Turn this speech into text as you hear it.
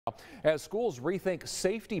As schools rethink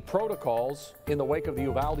safety protocols in the wake of the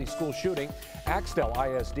Uvalde school shooting, Axtell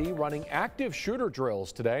ISD running active shooter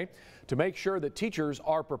drills today to make sure that teachers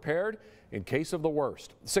are prepared in case of the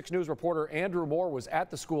worst. 6 News reporter Andrew Moore was at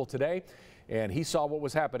the school today, and he saw what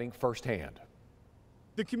was happening firsthand.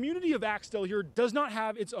 The community of Axtell here does not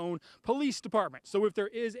have its own police department. So if there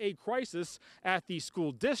is a crisis at the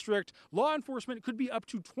school district, law enforcement could be up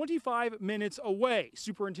to 25 minutes away.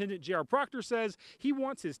 Superintendent J.R. Proctor says he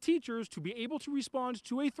wants his teachers to be able to respond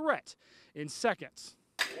to a threat in seconds.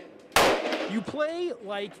 You play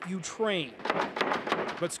like you train.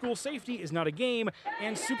 But school safety is not a game,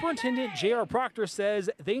 and Superintendent J.R. Proctor says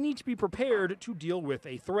they need to be prepared to deal with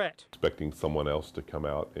a threat. Expecting someone else to come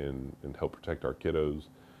out and help protect our kiddos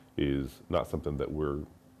is not something that we're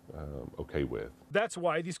okay with. That's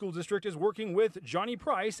why the school district is working with Johnny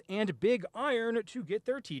Price and Big Iron to get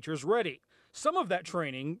their teachers ready. Some of that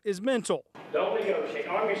training is mental. Don't negotiate.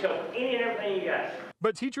 Arm yourself with any and everything you got.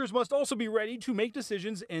 But teachers must also be ready to make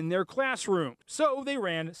decisions in their classroom. So they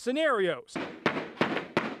ran scenarios,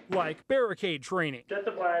 like barricade training. Shut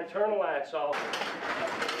the blind, turn the lights off.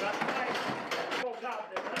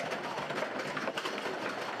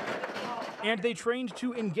 And they trained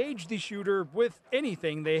to engage the shooter with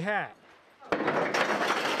anything they had.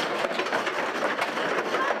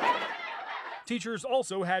 Teachers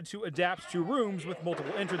also had to adapt to rooms with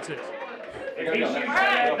multiple entrances. If he shoots in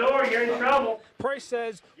that door, you're in trouble. Price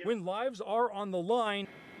says when lives are on the line,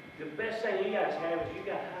 the best thing you guys have is you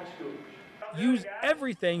got high schoolers. Use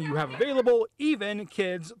everything you have available, even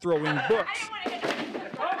kids throwing books.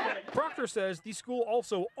 Proctor says the school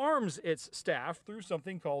also arms its staff through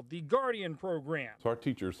something called the Guardian program. So our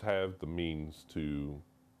teachers have the means to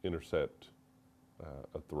intercept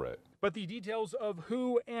a threat. But the details of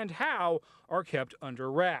who and how are kept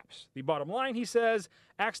under wraps. The bottom line, he says,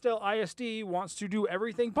 Axtell ISD wants to do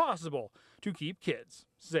everything possible to keep kids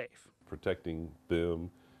safe. Protecting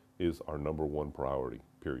them is our #1 priority,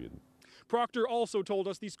 period. Proctor also told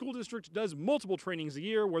us the school district does multiple trainings a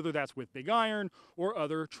year, whether that's with Big Iron or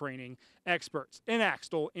other training experts. In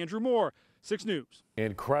Axtell, Andrew Moore, 6 News.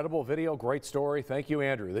 Incredible video, great story. Thank you,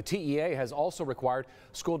 Andrew. The TEA has also required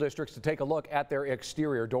school districts to take a look at their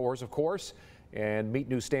exterior doors, of course, and meet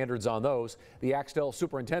new standards on those. The Axtell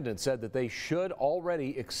superintendent said that they should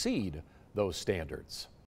already exceed those standards.